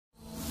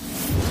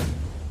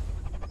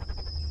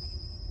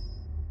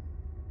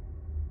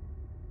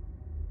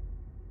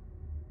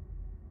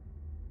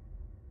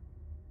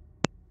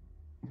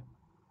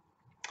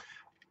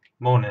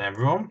Morning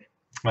everyone.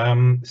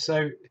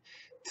 So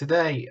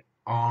today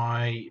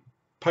I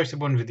posted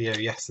one video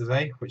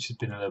yesterday which has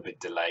been a little bit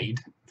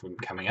delayed from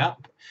coming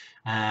up,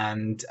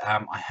 and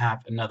I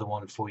have another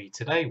one for you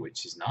today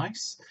which is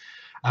nice.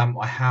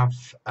 I have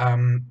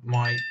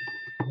my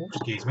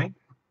excuse me,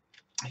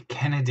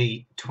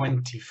 Kennedy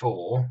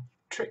 24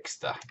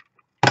 Trickster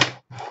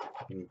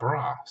in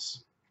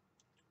brass,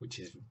 which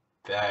is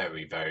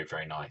very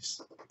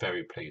nice.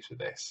 Very pleased with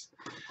this.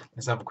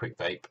 Let's have a quick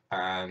vape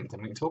and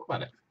then we can talk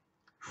about it.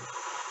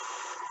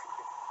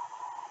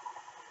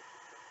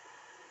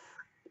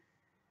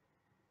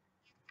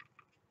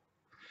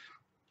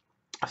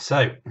 So,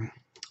 I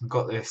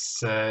got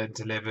this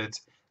delivered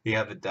the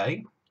other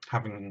day,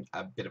 having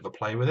a bit of a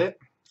play with it,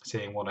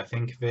 seeing what I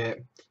think of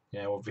it,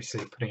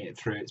 obviously putting it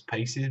through its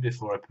paces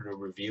before I put a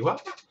review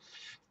up.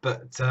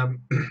 But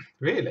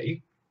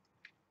really,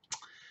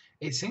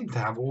 it seemed to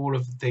have all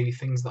of the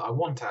things that I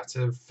want out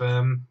of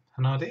an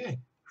RDA.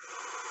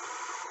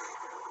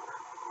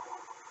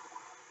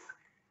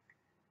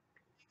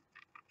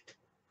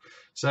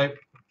 So,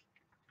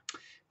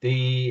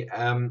 the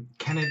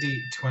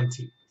Kennedy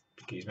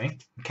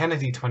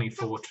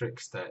 24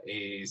 Trickster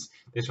is,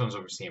 this one's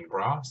obviously in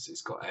brass.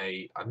 It's got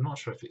I'm not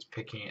sure if it's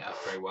picking it up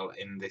very well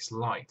in this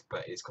light,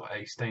 but it's got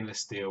a stainless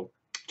steel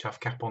chuff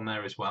cap on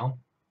there as well.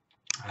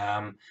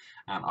 And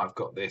I've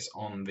got this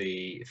on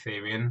the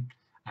Ethereum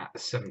at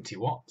 70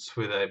 watts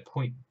with a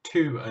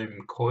 0.2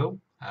 ohm coil.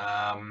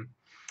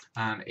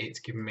 And it's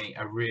given me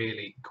a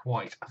really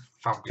quite a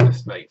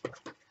fabulous vape.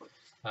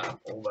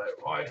 Although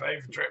I've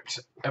overdripped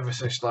ever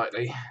so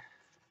slightly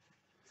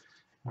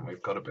and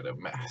we've got a bit of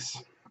mess,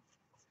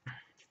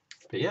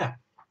 but yeah,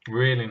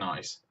 really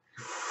nice.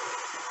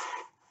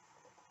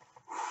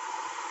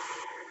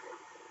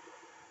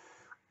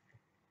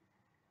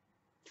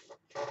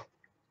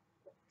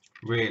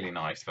 Really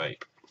nice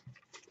vape.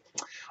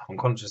 I'm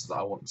conscious that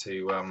I want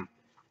to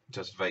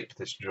just vape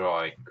this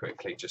dry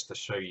quickly just to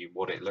show you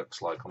what it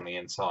looks like on the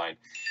inside.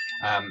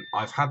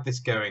 I've had this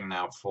going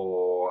now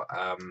for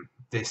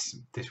this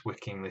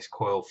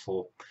coil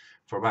for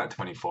about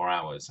 24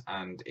 hours,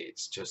 and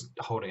it's just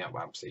holding up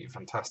absolutely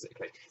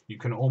fantastically. You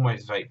can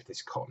almost vape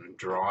this cotton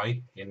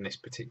dry in this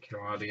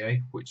particular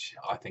RDA, which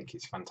I think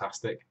is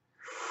fantastic.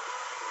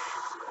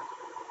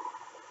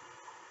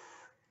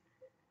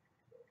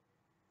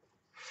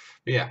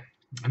 But yeah,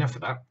 enough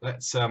of that.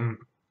 Let's have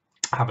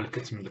a look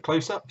at some of the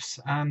close-ups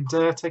and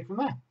take from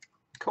there.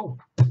 Cool.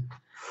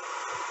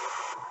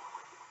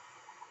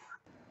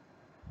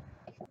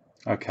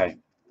 Okay,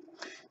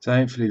 so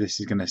hopefully this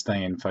is going to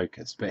stay in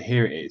focus, but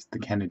here it is, the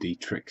Kennedy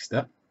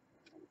Trickster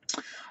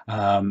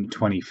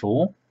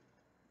 24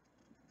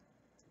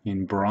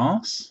 in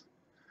brass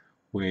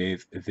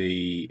with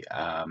the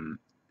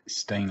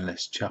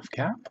stainless chuff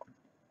cap.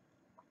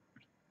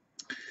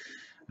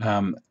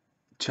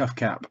 Chuff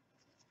cap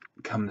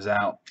comes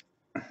out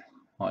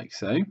like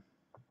so.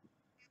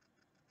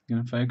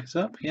 Going to focus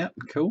up, yep,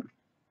 cool.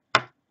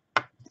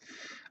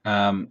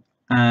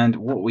 And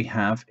what we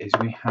have is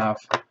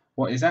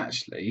what is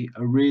actually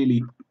a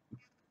really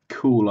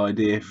cool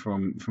idea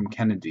from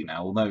Kennedy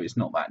now, although it's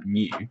not that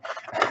new,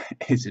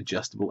 is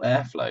adjustable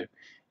airflow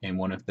in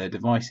one of their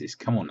devices.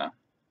 Come on now.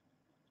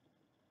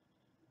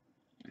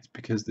 It's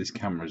because this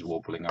camera is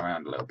wobbling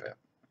around a little bit.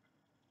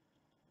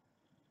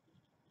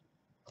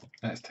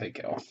 Let's take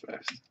it off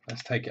first.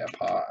 Let's take it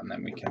apart and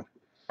then we can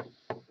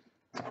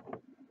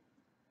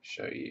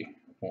show you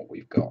what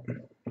we've got.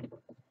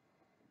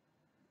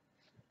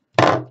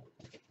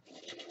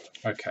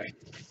 Okay.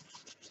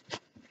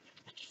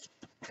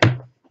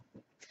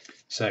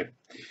 So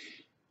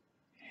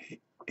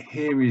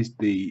here is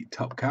the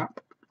top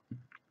cap.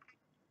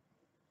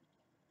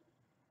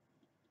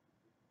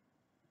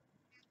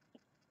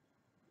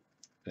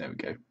 There we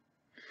go.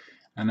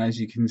 And as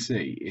you can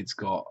see, it's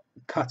got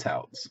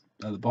cutouts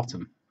at the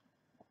bottom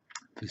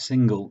for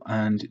single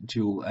and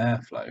dual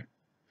airflow,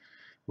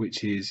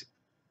 which is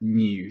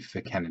new for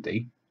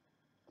Kennedy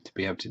to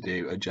be able to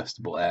do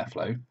adjustable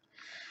airflow.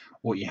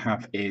 What you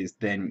have is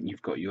then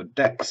you've got your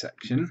deck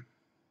section,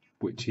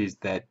 which is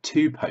their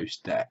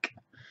 2-post deck.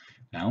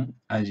 Now,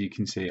 as you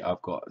can see,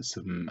 I've got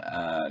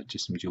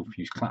just some dual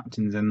fuse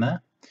Claptons in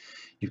there.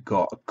 You've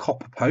got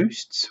copper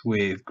posts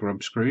with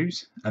grub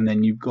screws, and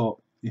then you've got,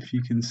 if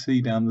you can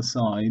see down the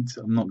sides,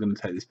 I'm not going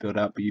to take this build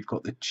out, but you've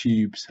got the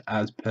tubes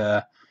as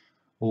per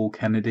all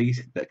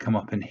Kennedys that come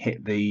up and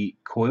hit the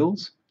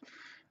coils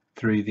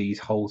through these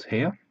holes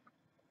here.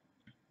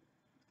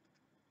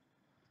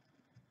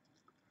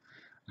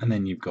 And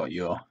then you've got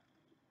your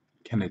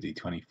Kennedy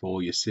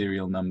 24, your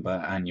serial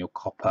number, and your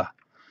copper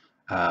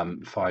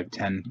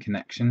 510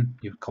 connection,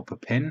 your copper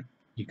pin.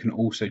 You can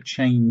also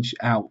change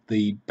out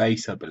the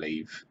base, I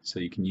believe, so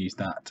you can use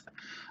that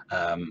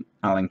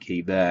Allen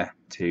key there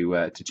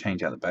to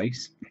change out the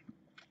base,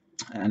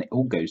 and it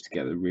all goes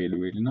together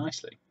really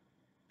nicely.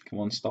 Come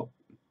on, stop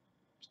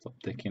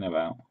dicking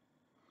about.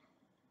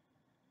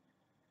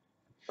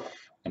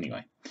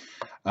 Anyway,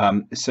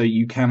 so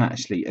you can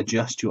actually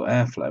adjust your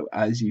airflow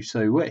as you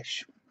so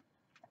wish.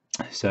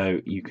 So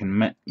you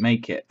can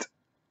make it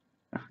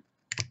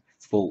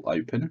full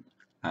open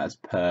as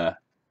per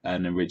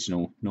an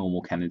original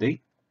normal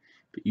Kennedy,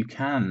 but you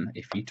can,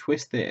 if you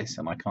twist this,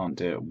 and I can't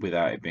do it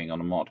without it being on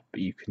a mod,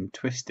 but you can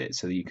twist it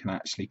so that you can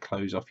actually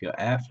close off your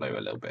airflow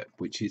a little bit,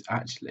 which is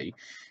actually,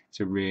 it's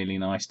a really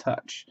nice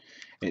touch.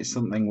 It's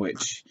something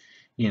which,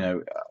 you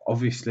know,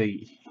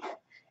 obviously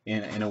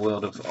in a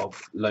world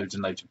of loads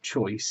and loads of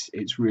choice,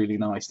 it's really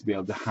nice to be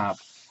able to have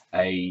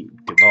a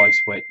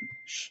device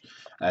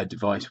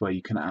where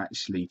you can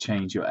actually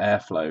change your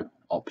airflow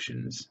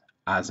options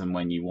as and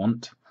when you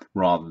want,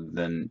 rather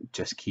than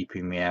just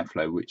keeping the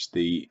airflow which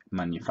the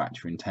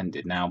manufacturer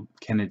intended. Now,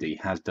 Kennedy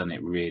has done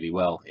it really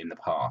well in the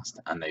past,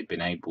 and they've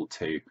been able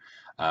to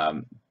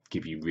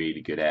give you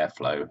really good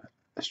airflow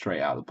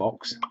straight out of the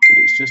box, but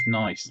it's just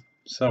nice,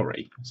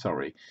 sorry,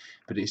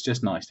 but it's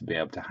just nice to be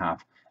able to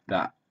have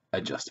that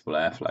adjustable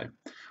airflow.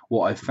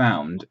 What I've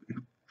found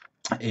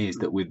is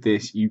that with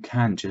this you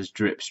can just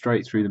drip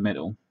straight through the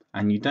middle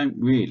and you don't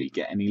really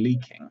get any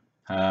leaking.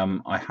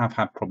 I have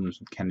had problems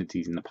with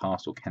Kennedys in the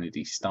past, or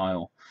Kennedy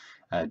style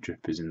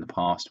drippers in the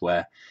past,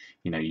 where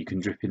you can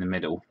drip in the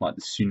middle, like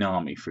the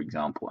Tsunami for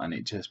example, and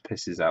it just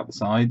pisses out the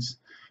sides.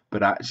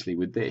 But actually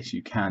with this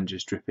you can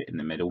just drip it in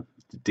the middle.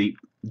 The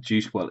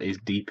juice well is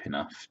deep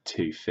enough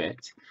to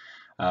fit,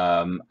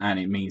 and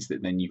it means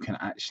that then you can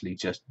actually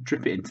just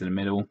drip it into the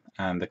middle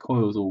and the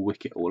coils will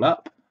wick it all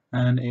up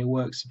and it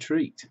works a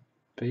treat.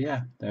 But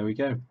yeah, there we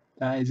go.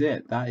 That is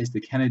it. That is the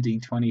Kennedy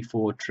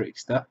 24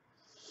 Trickster.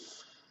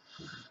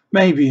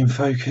 Maybe in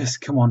focus.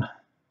 Come on.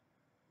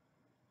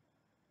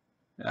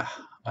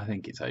 I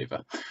think it's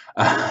over.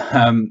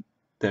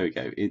 There we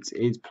go.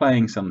 It's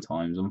playing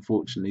sometimes.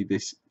 Unfortunately,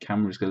 this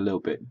camera's got a little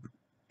bit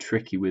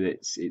tricky with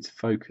its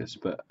focus,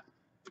 but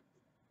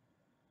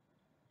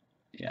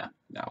yeah.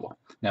 No, well,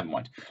 never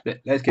mind.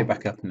 Let's get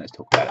back up and let's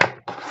talk about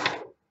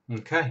it.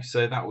 Okay,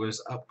 so that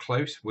was up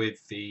close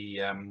with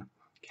the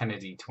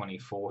Kennedy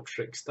 24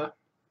 Trickster.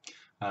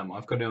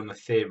 I've got it on the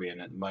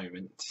Therion at the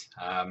moment,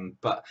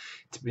 but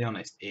to be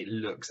honest, it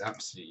looks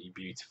absolutely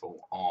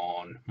beautiful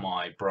on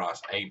my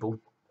brass Able.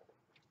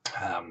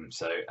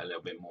 So a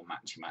little bit more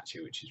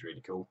matchy, which is really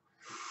cool.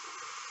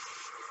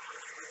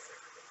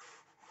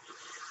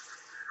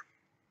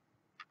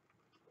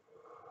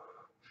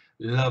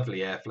 Lovely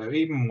airflow,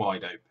 even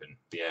wide open.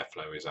 The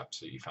airflow is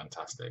absolutely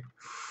fantastic.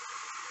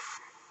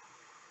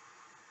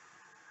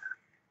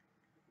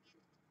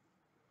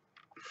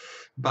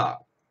 But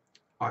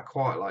I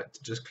quite like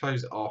to just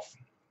close it off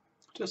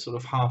just sort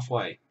of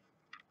halfway,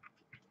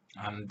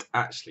 and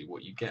actually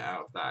what you get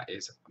out of that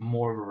is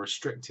more of a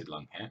restricted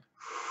lung hit.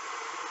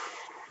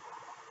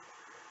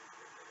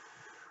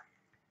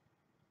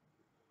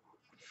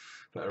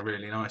 But a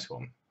really nice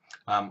one.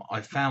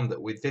 I found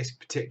that with this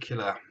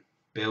particular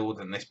build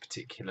and this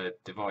particular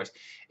device,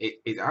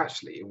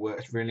 it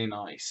works really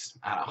nice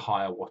at a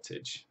higher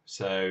wattage.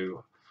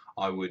 So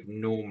I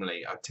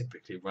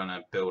typically run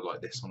a build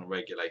like this on a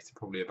regulator,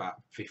 probably about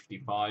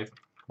 55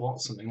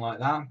 watts, something like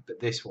that. But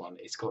this one,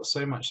 it's got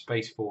so much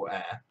space for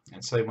air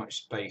and so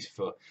much space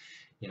for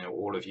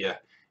all of your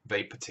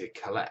vapor to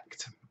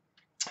collect,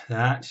 that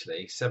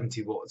actually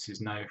 70 watts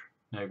is no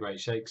great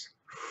shakes.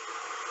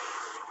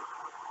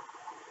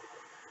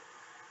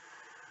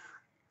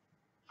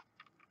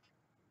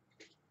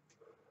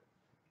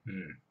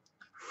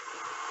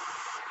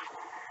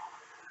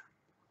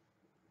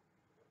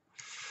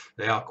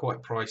 They are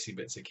quite pricey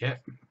bits of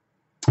kit,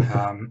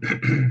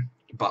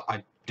 but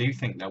I do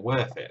think they're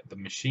worth it. The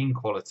machine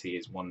quality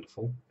is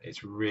wonderful.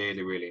 It's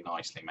really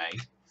nicely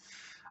made.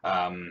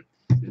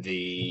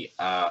 The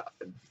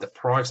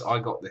price, I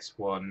got this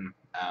one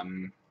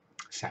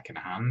second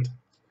hand.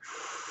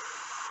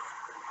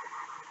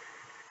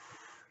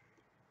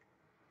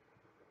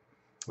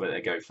 Where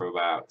they go for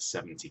about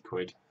 70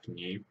 quid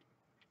new.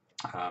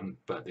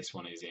 But this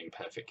one is in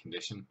perfect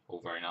condition,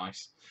 all very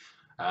nice.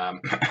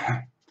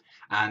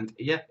 And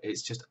yeah,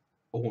 it's just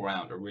all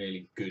around a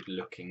really good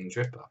looking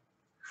dripper.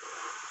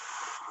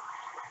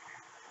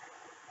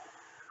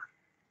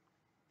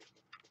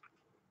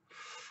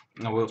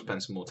 I will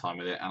spend some more time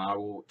with it, and I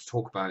will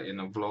talk about it in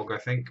a vlog, I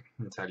think,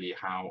 and tell you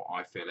how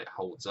I feel it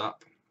holds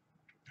up.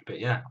 But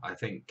yeah, I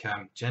think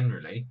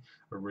generally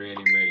a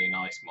really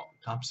nice mod.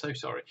 I'm so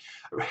sorry.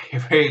 A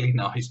really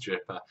nice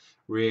dripper,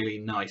 really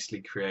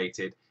nicely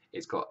created.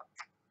 It's got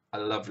a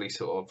lovely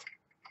sort of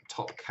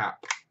top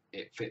cap.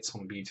 It fits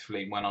on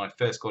beautifully. When I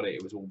first got it,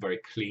 it was all very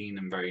clean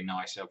and very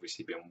nice,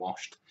 obviously been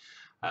washed,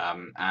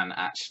 and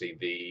actually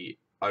the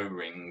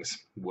O-rings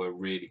were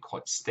really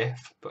quite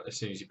stiff, but as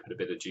soon as you put a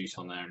bit of juice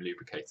on there and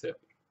lubricate it,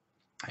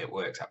 it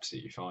works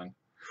absolutely fine.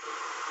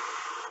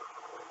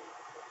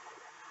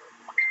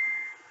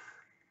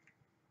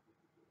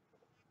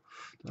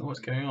 Don't know what's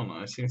going on.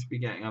 I seem to be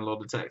getting a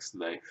lot of text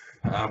today,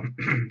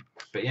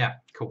 but yeah,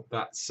 cool.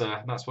 That's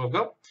what I've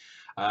got.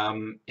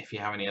 If you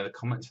have any other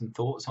comments and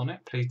thoughts on it,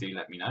 please do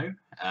let me know.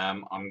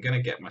 I'm going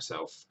to get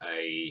myself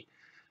a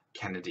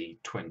Kennedy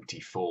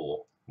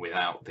 24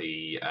 without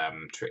the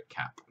trick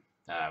cap,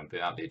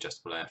 without the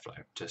adjustable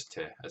airflow, just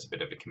to, as a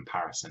bit of a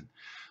comparison.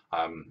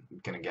 I'm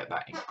going to get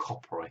that in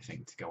copper, I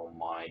think, to go on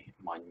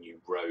my new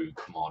Rogue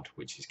mod,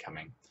 which is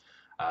coming.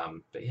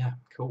 But yeah,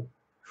 cool.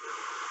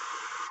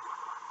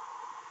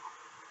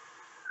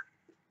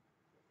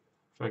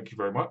 Thank you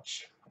very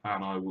much,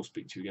 and I will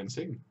speak to you again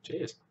soon.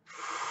 Cheers.